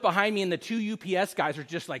 And I look behind me, and the 2 UPS guys are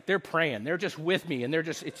just like, they're praying. They're just with me, and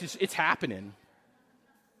it's happening.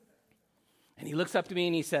 And he looks up to me,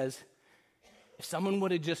 and he says, if someone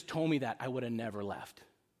would have just told me that, I would have never left.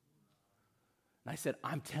 And I said,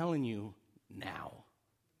 I'm telling you now.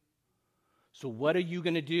 So what are you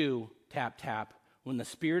going to do, tap, tap, when the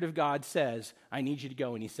Spirit of God says, I need you to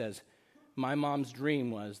go? And he says, my mom's dream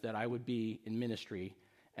was that I would be in ministry.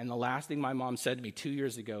 And the last thing my mom said to me 2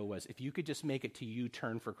 years ago was, if you could just make it to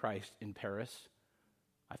U-turn for Christ in Paris,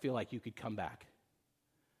 I feel like you could come back.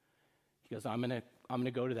 He goes, I'm going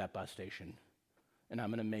to go to that bus station, and I'm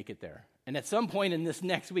going to make it there. And at some point in this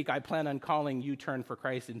next week, I plan on calling U-Turn for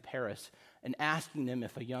Christ in Paris and asking them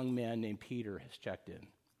if a young man named Peter has checked in.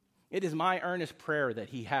 It is my earnest prayer that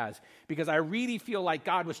he has, because I really feel like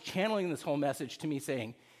God was channeling this whole message to me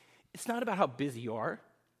saying, it's not about how busy you are.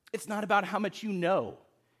 It's not about how much you know.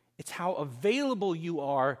 It's how available you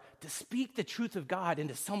are to speak the truth of God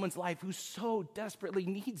into someone's life who so desperately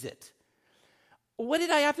needs it. What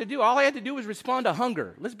did I have to do? All I had to do was respond to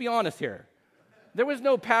hunger. Let's be honest here. There was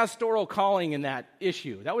no pastoral calling in that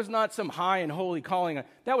issue. That was not some high and holy calling.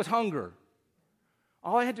 That was hunger.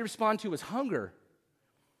 All I had to respond to was hunger.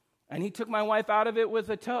 And he took my wife out of it with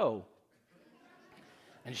a toe.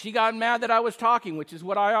 And she got mad that I was talking, which is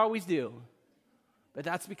what I always do. But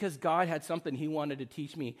that's because God had something he wanted to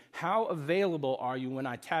teach me. How available are you when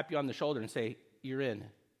I tap you on the shoulder and say, you're in?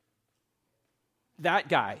 That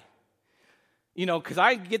guy. You know, because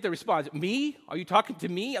I get the response, me? Are you talking to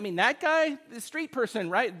me? I mean, that guy, the street person,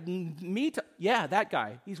 right? Yeah, that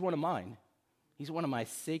guy. He's one of mine. He's one of my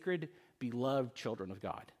sacred, beloved children of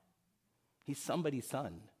God. He's somebody's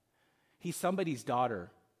son. He's somebody's daughter.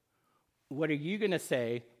 What are you going to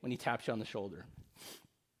say when he taps you on the shoulder?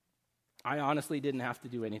 I honestly didn't have to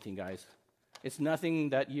do anything, guys. It's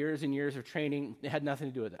nothing that years and years of training, it had nothing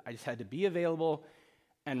to do with it. I just had to be available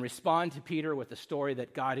and respond to Peter with the story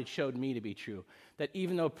that God had showed me to be true. That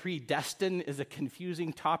even though predestined is a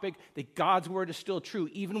confusing topic, that God's word is still true,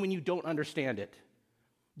 even when you don't understand it.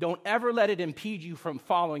 Don't ever let it impede you from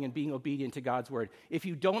following and being obedient to God's word. If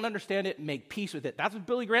you don't understand it, make peace with it. That's what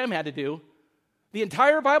Billy Graham had to do. The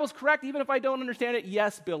entire Bible's correct, even if I don't understand it.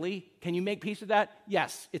 Yes, Billy. Can you make peace with that?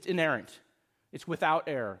 Yes, it's inerrant. It's without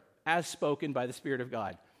error, as spoken by the Spirit of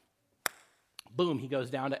God. Boom, he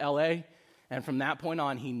goes down to L.A., and from that point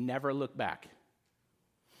on, he never looked back.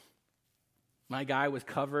 My guy was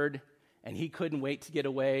covered, and he couldn't wait to get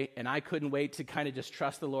away, and I couldn't wait to kind of just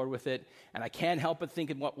trust the Lord with it. And I can't help but think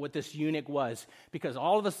of what this eunuch was, because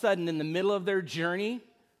all of a sudden, in the middle of their journey,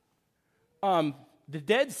 the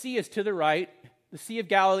Dead Sea is to the right, the Sea of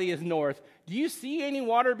Galilee is north. Do you see any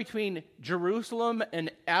water between Jerusalem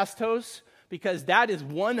and Astos? Because that is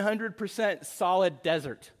 100% solid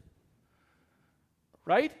desert.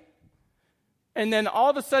 Right? And then all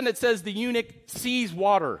of a sudden it says the eunuch sees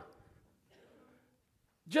water.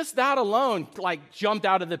 Just that alone, like, jumped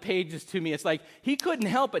out of the pages to me. It's like he couldn't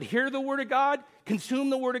help but hear the word of God, consume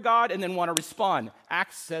the word of God, and then want to respond.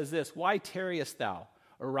 Acts says this, "Why tarriest thou?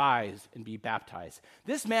 Arise and be baptized."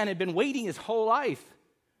 This man had been waiting his whole life.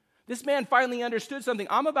 This man finally understood something.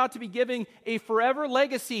 I'm about to be giving a forever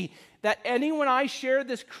legacy that anyone I share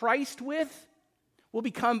this Christ with will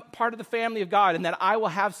become part of the family of God, and that I will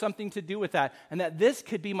have something to do with that, and that this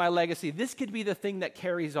could be my legacy. This could be the thing that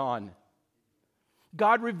carries on.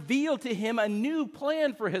 God revealed to him a new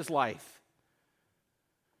plan for his life.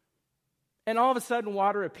 And all of a sudden,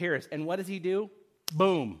 water appears. And what does he do?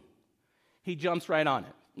 Boom. He jumps right on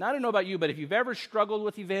it. Now, I don't know about you, but if you've ever struggled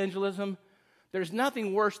with evangelism, there's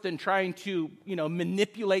nothing worse than trying to,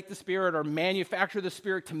 manipulate the Spirit or manufacture the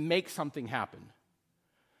Spirit to make something happen.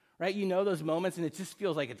 Right? You know those moments, and it just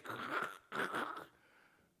feels like it's...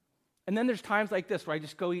 And then there's times like this where I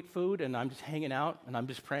just go eat food, and I'm just hanging out, and I'm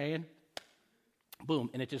just praying.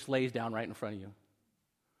 Boom, and it just lays down right in front of you.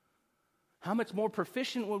 How much more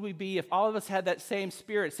proficient would we be if all of us had that same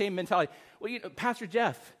spirit, same mentality? Well, Pastor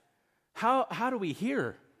Jeff, how do we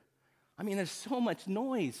hear? I mean, there's so much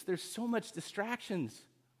noise. There's so much distractions.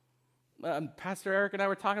 Pastor Eric and I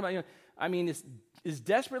were talking about, as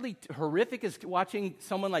desperately horrific as watching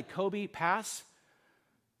someone like Kobe pass,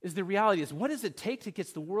 is the reality is, what does it take to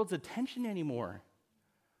get the world's attention anymore?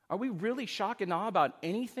 Are we really shocked and awe about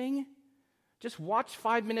anything? Just watch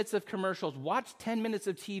 5 minutes of commercials. Watch 10 minutes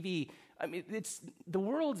of TV. I mean, the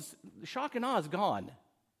world's shock and awe is gone.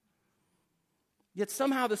 Yet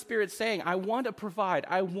somehow the Spirit's saying, I want to provide.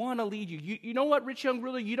 I want to lead you. You know what, rich young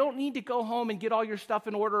ruler? You don't need to go home and get all your stuff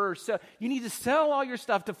in order or sell. You need to sell all your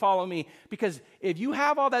stuff to follow me, because if you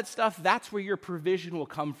have all that stuff, that's where your provision will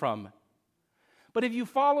come from. But if you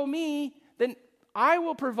follow me, then I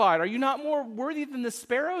will provide. Are you not more worthy than the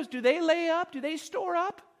sparrows? Do they lay up? Do they store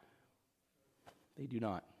up? They do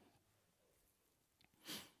not.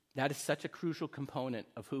 That is such a crucial component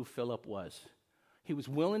of who Philip was. He was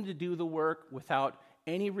willing to do the work without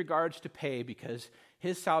any regards to pay, because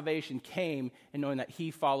his salvation came in knowing that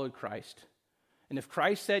he followed Christ. And if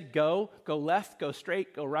Christ said, go left, go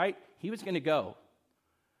straight, go right, he was going to go.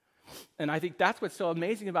 And I think that's what's so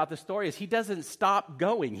amazing about the story is he doesn't stop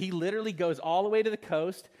going. He literally goes all the way to the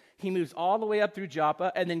coast. He moves all the way up through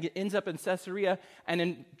Joppa and then ends up in Caesarea. And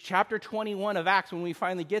in chapter 21 of Acts, when we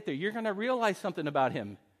finally get there, you're going to realize something about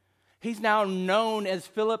him. He's now known as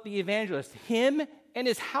Philip the evangelist, him and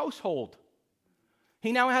his household.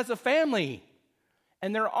 He now has a family.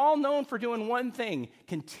 And they're all known for doing one thing,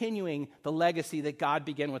 continuing the legacy that God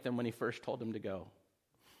began with them when he first told them to go.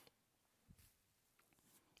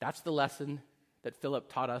 That's the lesson that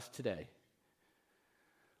Philip taught us today.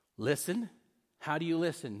 Listen. How do you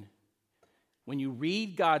listen? When you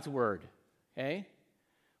read God's word, okay?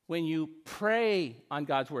 when you pray on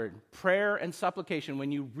God's word, prayer and supplication,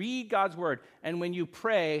 when you read God's word, and when you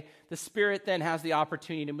pray, the Spirit then has the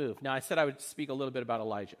opportunity to move. Now, I said I would speak a little bit about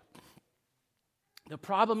Elijah. The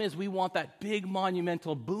problem is we want that big,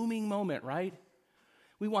 monumental, booming moment, right?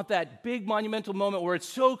 We want that big, monumental moment where it's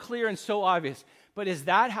so clear and so obvious. But is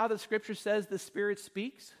that how the Scripture says the Spirit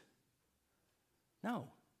speaks? No.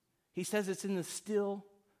 He says it's in the still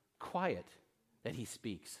quiet that he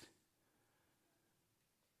speaks.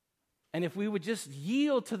 And if we would just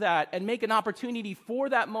yield to that and make an opportunity for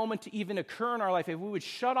that moment to even occur in our life, if we would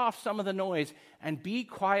shut off some of the noise and be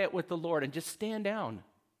quiet with the Lord and just stand down,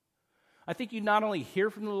 I think you'd not only hear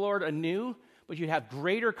from the Lord anew, but you'd have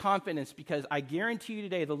greater confidence, because I guarantee you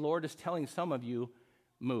today the Lord is telling some of you,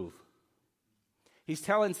 move. He's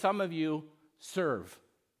telling some of you, serve.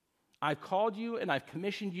 I've called you and I've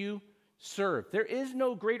commissioned you, serve. There is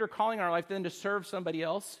no greater calling in our life than to serve somebody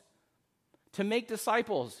else, to make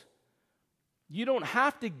disciples. You don't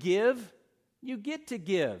have to give, you get to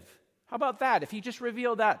give. How about that? If he just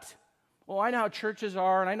revealed that, well, I know how churches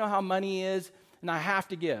are, and I know how money is, and I have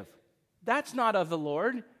to give. That's not of the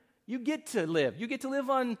Lord. You get to live. You get to live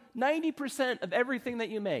on 90% of everything that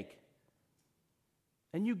you make.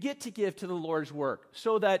 And you get to give to the Lord's work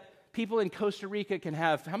so that people in Costa Rica can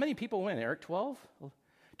have, how many people went, Eric? 12?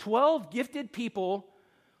 12 gifted people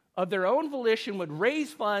of their own volition would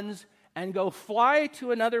raise funds and go fly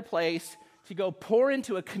to another place to go pour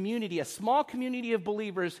into a community, a small community of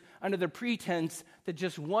believers, under the pretense that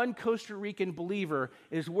just one Costa Rican believer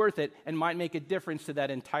is worth it and might make a difference to that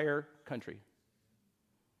entire country.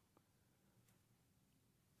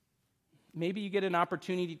 Maybe you get an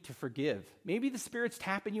opportunity to forgive. Maybe the Spirit's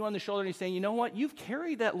tapping you on the shoulder and he's saying, you know what, you've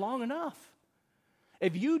carried that long enough.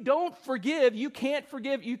 If you don't forgive, you can't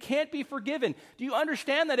be forgiven. Do you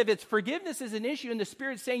understand that if it's forgiveness is an issue and the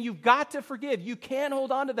Spirit's saying you've got to forgive, you can't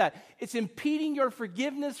hold on to that. It's impeding your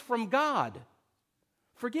forgiveness from God.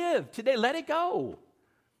 Forgive today, let it go.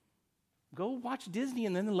 Go watch Disney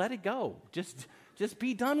and then let it go. Just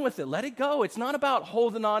be done with it. Let it go. It's not about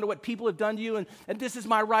holding on to what people have done to you and this is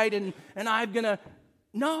my right and I'm going to.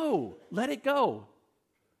 No, let it go.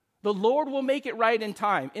 The Lord will make it right in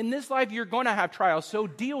time. In this life, you're going to have trials, so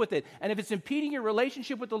deal with it. And if it's impeding your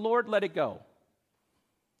relationship with the Lord, let it go.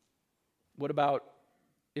 What about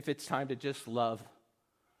if it's time to just love?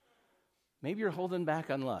 Maybe you're holding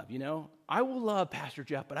back on love, I will love Pastor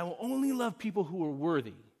Jeff, but I will only love people who are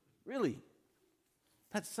worthy. Really?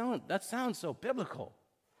 That sounds so biblical.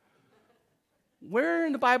 Where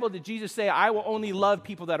in the Bible did Jesus say, I will only love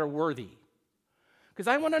people that are worthy? Because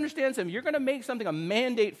I want to understand something. You're going to make something a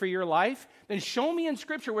mandate for your life, then show me in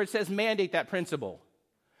Scripture where it says mandate that principle.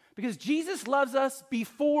 Because Jesus loves us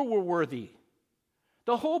before we're worthy.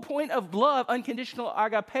 The whole point of love, unconditional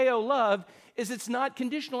agapeo love, is it's not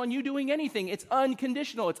conditional on you doing anything. It's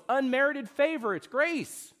unconditional. It's unmerited favor. It's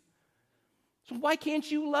grace. So why can't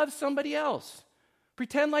you love somebody else?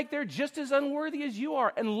 Pretend like they're just as unworthy as you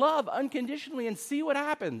are and love unconditionally and see what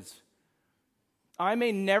happens. I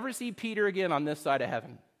may never see Peter again on this side of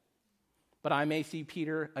heaven, but I may see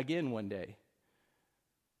Peter again one day.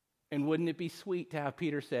 And wouldn't it be sweet to have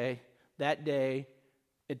Peter say, that day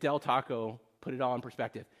at Del Taco, put it all in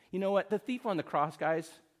perspective. You know what? The thief on the cross, guys,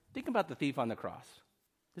 think about the thief on the cross.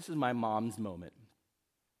 This is my mom's moment.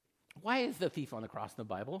 Why is the thief on the cross in the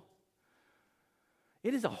Bible?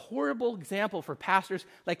 It is a horrible example for pastors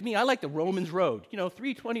like me. I like the Romans road,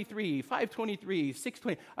 323, 523,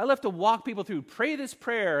 620. I love to walk people through, pray this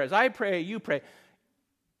prayer. As I pray, you pray.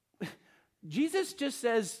 Jesus just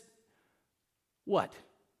says, what?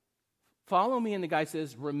 Follow me, and the guy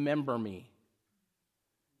says, remember me.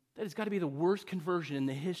 That has got to be the worst conversion in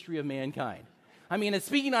the history of mankind. I mean, it's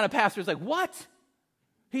speaking on a pastor, it's like, what?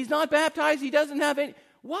 He's not baptized, he doesn't have any,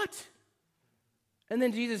 what? And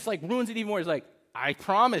then Jesus ruins it even more. He's like, I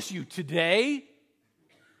promise you today,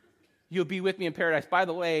 you'll be with me in paradise. By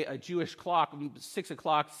the way, a Jewish clock, 6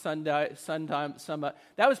 o'clock, sundown,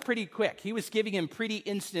 that was pretty quick. He was giving him pretty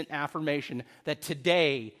instant affirmation that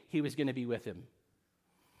today he was going to be with him.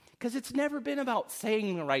 Because it's never been about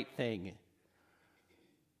saying the right thing.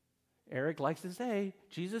 Eric likes to say,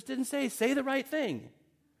 Jesus didn't say the right thing.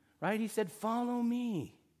 Right? He said, follow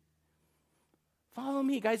me. Follow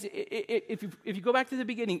me, guys. If you go back to the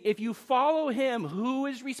beginning, if you follow him, who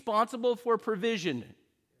is responsible for provision?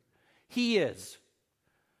 He is.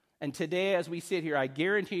 And today, as we sit here, I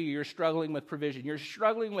guarantee you're struggling with provision. You're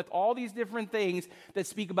struggling with all these different things that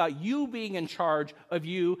speak about you being in charge of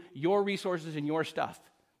you, your resources, and your stuff.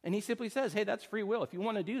 And he simply says, hey, that's free will. If you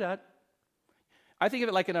want to do that, I think of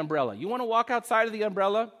it like an umbrella. You want to walk outside of the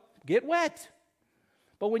umbrella? Get wet.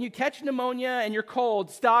 But when you catch pneumonia and you're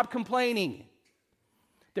cold, stop complaining.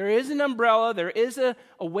 There is an umbrella, there is a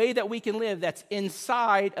way that we can live that's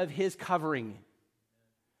inside of his covering.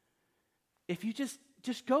 If you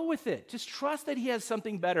just go with it. Just trust that he has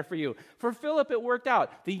something better for you. For Phillip, it worked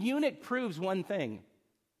out. The eunuch proves one thing.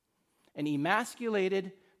 An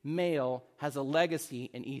emasculated male has a legacy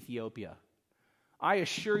in Ethiopia. I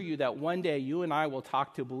assure you that one day you and I will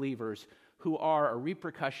talk to believers who are a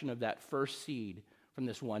repercussion of that first seed from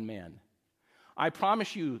this one man. I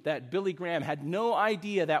promise you that Billy Graham had no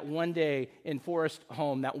idea that one day in Forest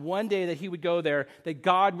Home, that one day that he would go there, that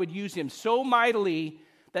God would use him so mightily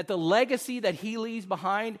that the legacy that he leaves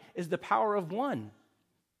behind is the power of one.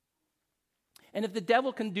 And if the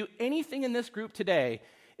devil can do anything in this group today,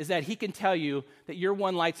 is that he can tell you that your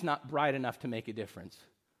one light's not bright enough to make a difference.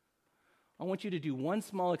 I want you to do one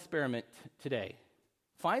small experiment today.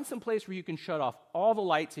 Find some place where you can shut off all the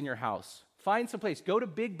lights in your house. Find some place. Go to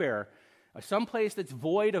Big Bear, some place that's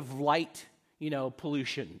void of light,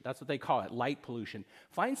 pollution. That's what they call it, light pollution.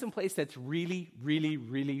 Find some place that's really, really,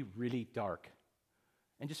 really, really dark.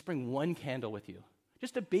 And just bring one candle with you.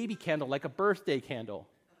 Just a baby candle, like a birthday candle.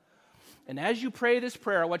 And as you pray this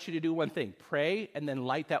prayer, I want you to do one thing. Pray and then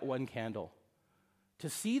light that one candle. To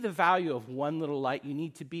see the value of one little light, you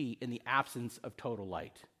need to be in the absence of total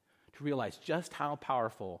light. To realize just how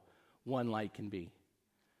powerful one light can be.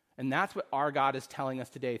 And that's what our God is telling us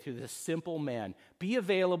today through this simple man. Be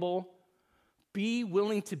available. Be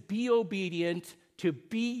willing to be obedient, to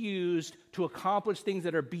be used to accomplish things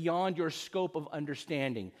that are beyond your scope of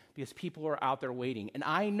understanding, because people are out there waiting. And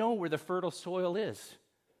I know where the fertile soil is.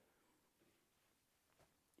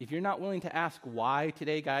 If you're not willing to ask why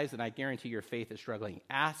today, guys, then I guarantee your faith is struggling.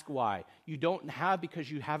 Ask why. You don't have because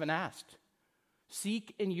you haven't asked.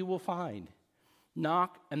 Seek and you will find.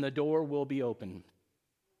 Knock and the door will be open.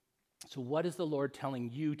 So what is the Lord telling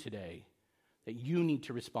you today that you need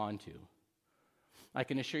to respond to? I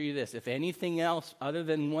can assure you this, if anything else other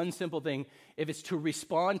than one simple thing, if it's to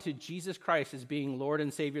respond to Jesus Christ as being Lord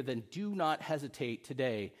and Savior, then do not hesitate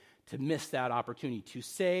today to miss that opportunity, to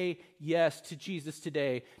say yes to Jesus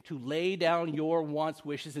today, to lay down your wants,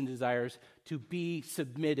 wishes, and desires, to be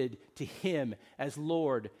submitted to him as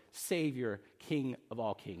Lord, Savior, King of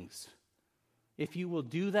all kings. If you will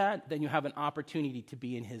do that, then you have an opportunity to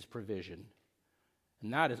be in his provision.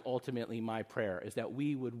 And that is ultimately my prayer, is that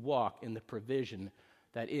we would walk in the provision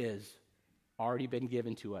that is already been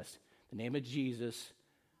given to us. In the name of Jesus,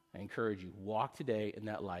 I encourage you, walk today in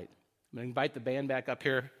that light. I'm going to invite the band back up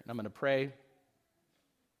here, and I'm going to pray.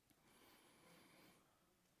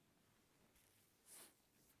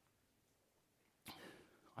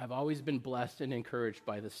 I've always been blessed and encouraged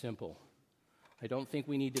by the simple. I don't think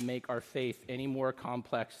we need to make our faith any more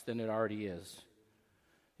complex than it already is.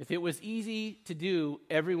 If it was easy to do,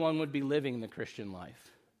 everyone would be living the Christian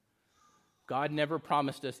life. God never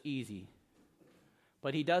promised us easy,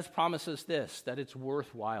 but he does promise us this, that it's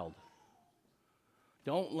worthwhile.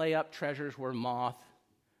 Don't lay up treasures where moth,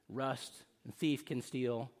 rust, and thief can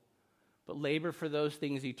steal, but labor for those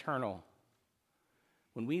things eternal.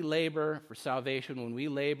 When we labor for salvation, when we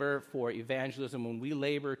labor for evangelism, when we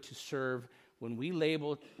labor to serve, when we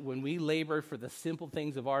labor for the simple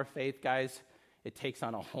things of our faith, guys, it takes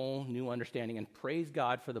on a whole new understanding. And praise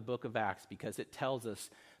God for the book of Acts, because it tells us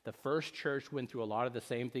the first church went through a lot of the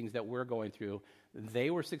same things that we're going through. They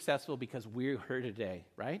were successful because we're here today,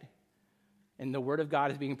 right? And the word of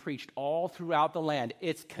God is being preached all throughout the land.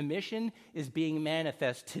 Its commission is being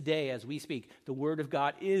manifest today as we speak. The word of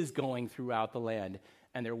God is going throughout the land.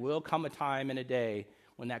 And there will come a time and a day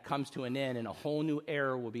when that comes to an end and a whole new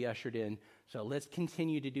era will be ushered in. So let's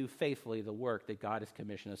continue to do faithfully the work that God has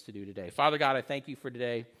commissioned us to do today. Father God, I thank you for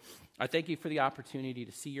today. I thank you for the opportunity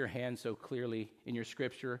to see your hand so clearly in your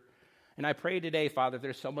scripture. And I pray today, Father, if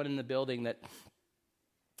there's someone in the building that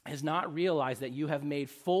has not realized that you have made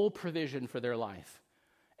full provision for their life.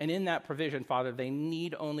 And in that provision, Father, they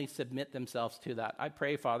need only submit themselves to that. I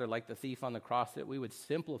pray, Father, like the thief on the cross, that we would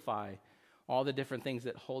simplify all the different things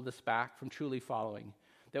that hold us back from truly following.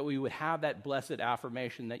 That we would have that blessed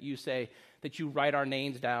affirmation that you say, that you write our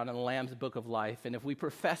names down in the Lamb's book of life. And if we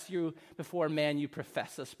profess you before man, you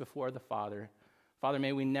profess us before the Father. Father,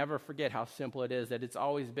 may we never forget how simple it is, that it's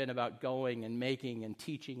always been about going and making and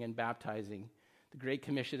teaching and baptizing. The Great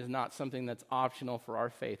Commission is not something that's optional for our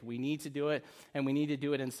faith. We need to do it, and we need to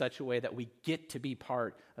do it in such a way that we get to be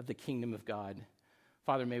part of the kingdom of God.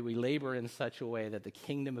 Father, may we labor in such a way that the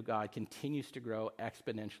kingdom of God continues to grow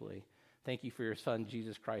exponentially. Thank you for your Son,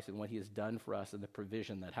 Jesus Christ, and what he has done for us and the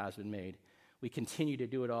provision that has been made. We continue to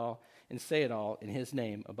do it all and say it all in his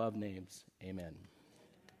name above names. Amen.